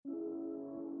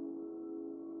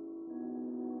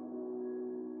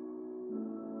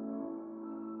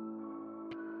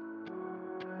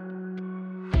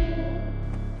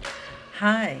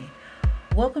Hi,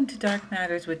 welcome to Dark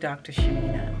Matters with Dr.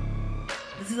 Shamina.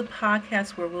 This is a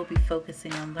podcast where we'll be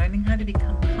focusing on learning how to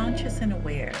become conscious and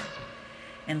aware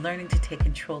and learning to take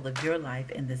control of your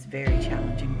life in this very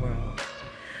challenging world.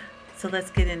 So let's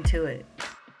get into it.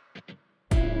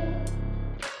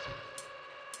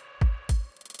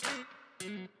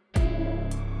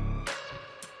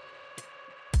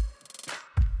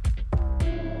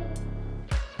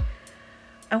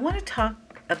 I want to talk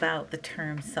about the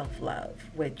term self love,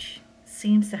 which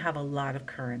seems to have a lot of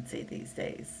currency these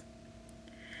days.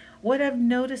 What I've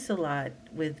noticed a lot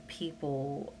with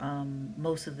people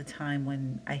most of the time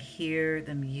when I hear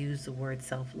them use the word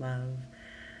self love,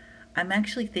 I'm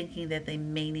actually thinking that they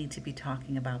may need to be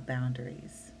talking about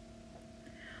boundaries.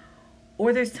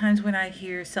 Or there's times when I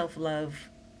hear self love,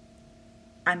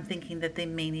 I'm thinking that they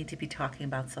may need to be talking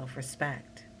about self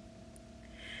respect.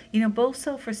 Both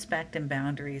self respect and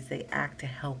boundaries, they act to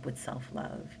help with self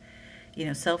love.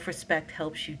 Self respect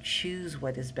helps you choose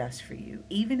what is best for you,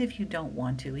 even if you don't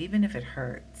want to, even if it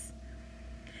hurts.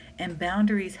 And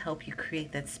boundaries help you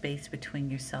create that space between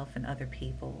yourself and other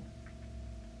people.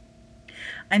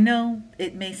 I know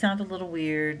it may sound a little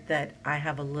weird that I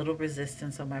have a little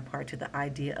resistance on my part to the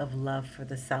idea of love for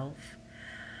the self,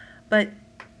 but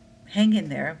hang in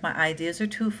there. My ideas are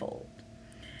twofold.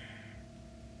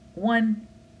 One,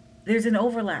 there's an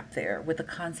overlap there with the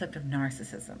concept of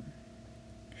narcissism.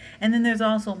 And then there's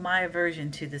also my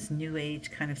aversion to this new age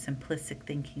kind of simplistic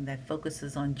thinking that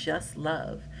focuses on just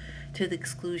love to the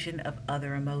exclusion of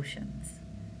other emotions.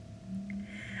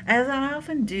 As I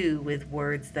often do with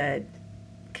words that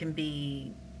can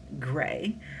be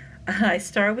gray, I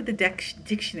start with the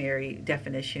dictionary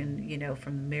definition,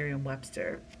 from Merriam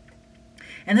Webster.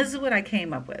 And this is what I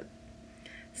came up with: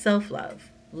 self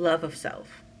love, love of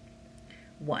self.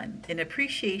 One, an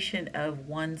appreciation of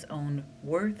one's own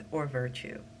worth or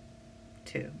virtue.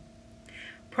 Two,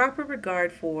 proper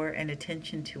regard for and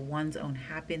attention to one's own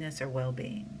happiness or well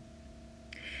being.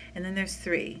 And then there's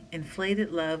three,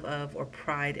 inflated love of or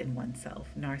pride in oneself,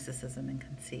 narcissism and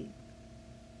conceit.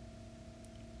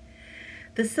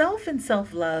 The self and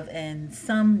self love in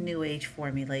some New Age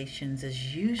formulations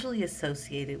is usually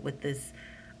associated with this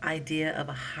idea of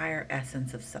a higher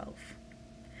essence of self.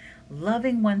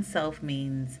 Loving oneself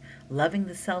means loving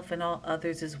the self and all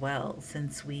others as well,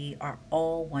 since we are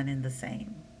all one and the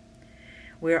same.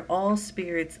 We are all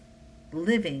spirits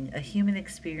living a human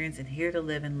experience and here to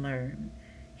live and learn,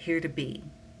 here to be.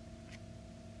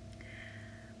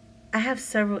 I have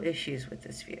several issues with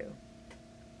this view.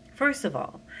 First of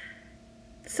all,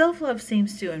 self love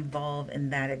seems to involve, in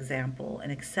that example, an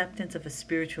acceptance of a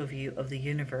spiritual view of the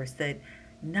universe that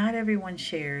not everyone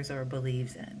shares or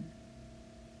believes in.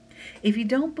 If you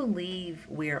don't believe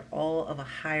we are all of a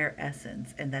higher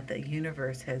essence and that the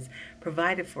universe has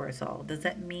provided for us all, does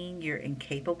that mean you're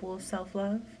incapable of self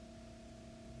love?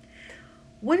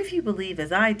 What if you believe,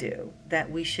 as I do,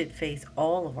 that we should face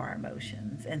all of our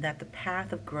emotions and that the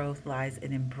path of growth lies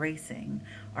in embracing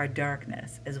our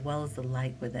darkness as well as the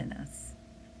light within us?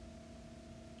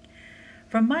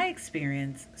 From my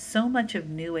experience, so much of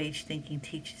New Age thinking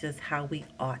teaches us how we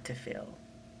ought to feel.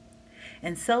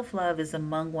 And self love is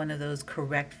among one of those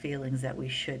correct feelings that we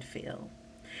should feel,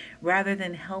 rather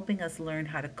than helping us learn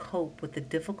how to cope with the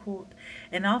difficult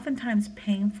and oftentimes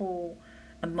painful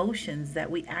emotions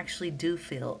that we actually do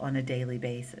feel on a daily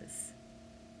basis.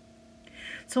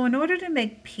 So, in order to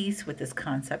make peace with this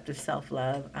concept of self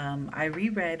love, I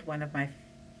reread one of my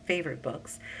favorite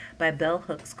books by Bell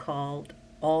Hooks called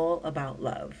All About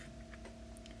Love.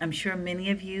 I'm sure many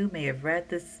of you may have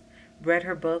read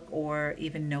her book, or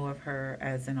even know of her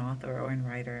as an author or a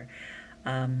writer.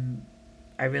 Um,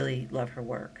 I really love her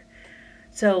work.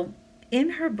 So,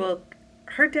 in her book,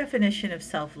 her definition of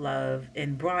self love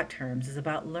in broad terms is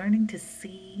about learning to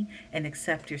see and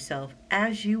accept yourself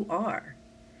as you are.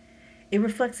 It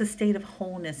reflects a state of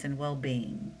wholeness and well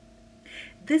being.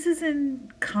 This is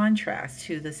in contrast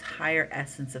to this higher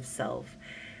essence of self,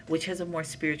 which has a more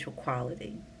spiritual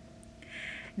quality.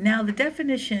 Now, the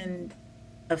definition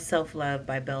of self-love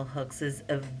by Bell Hooks is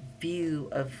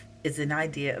an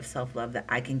idea of self-love that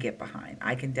I can get behind.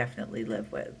 I can definitely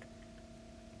live with.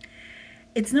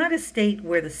 It's not a state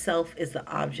where the self is the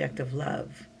object of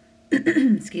love.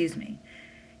 Excuse me.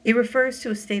 It refers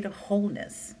to a state of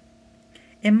wholeness.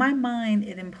 In my mind,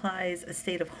 it implies a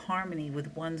state of harmony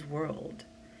with one's world.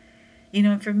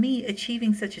 And for me,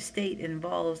 achieving such a state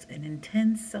involves an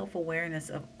intense self-awareness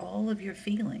of all of your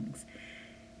feelings,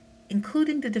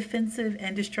 including the defensive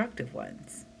and destructive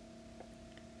ones.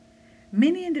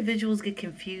 Many individuals get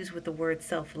confused with the word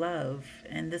self love,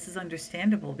 and this is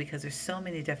understandable because there's so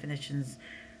many definitions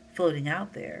floating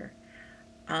out there.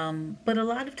 But a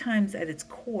lot of times at its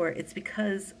core, it's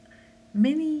because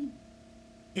many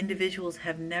individuals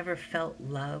have never felt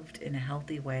loved in a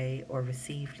healthy way or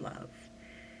received love.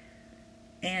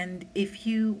 And if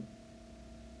you've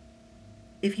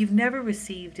never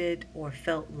received it or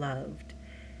felt loved,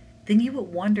 then you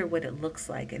would wonder what it looks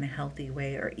like in a healthy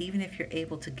way, or even if you're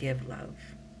able to give love.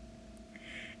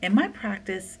 In my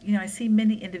practice, I see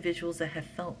many individuals that have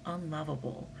felt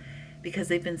unlovable because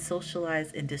they've been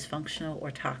socialized in dysfunctional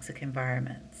or toxic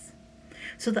environments.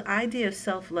 So the idea of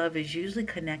self-love is usually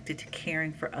connected to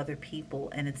caring for other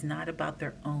people, and it's not about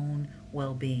their own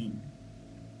well-being.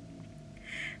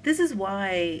 This is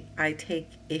why I take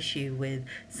issue with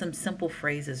some simple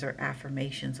phrases or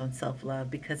affirmations on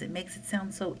self-love, because it makes it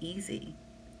sound so easy,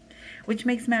 which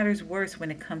makes matters worse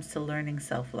when it comes to learning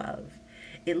self-love.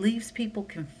 It leaves people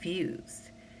confused.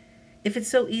 If it's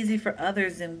so easy for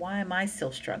others, then why am I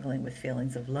still struggling with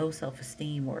feelings of low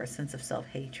self-esteem or a sense of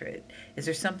self-hatred? Is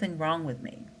there something wrong with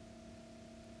me?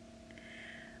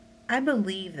 I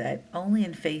believe that only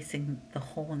in facing the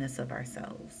wholeness of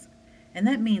ourselves, and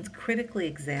that means critically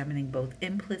examining both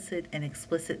implicit and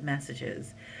explicit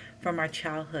messages from our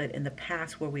childhood and the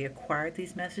past where we acquired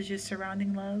these messages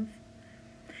surrounding love,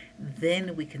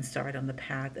 then we can start on the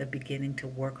path of beginning to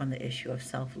work on the issue of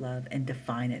self-love and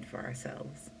define it for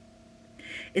ourselves.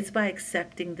 It's by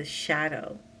accepting the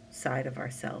shadow side of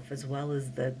ourselves as well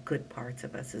as the good parts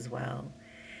of us as well.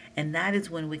 And that is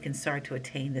when we can start to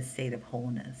attain the state of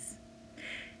wholeness.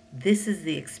 This is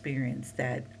the experience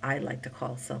that I like to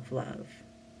call self-love.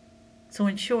 So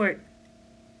in short,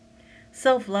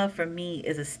 self-love for me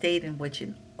is a state in which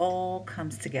it all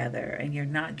comes together and you're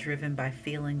not driven by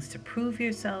feelings to prove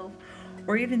yourself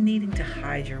or even needing to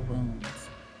hide your wounds.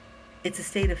 It's a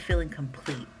state of feeling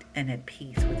complete and at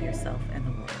peace with yourself and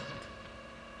the world.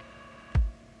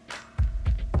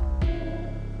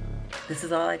 This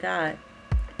is all I got.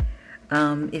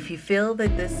 If you feel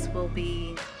that this will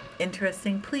be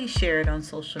interesting, please share it on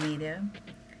social media.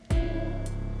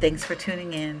 Thanks for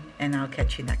tuning in, and I'll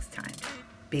catch you next time.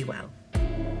 Be well.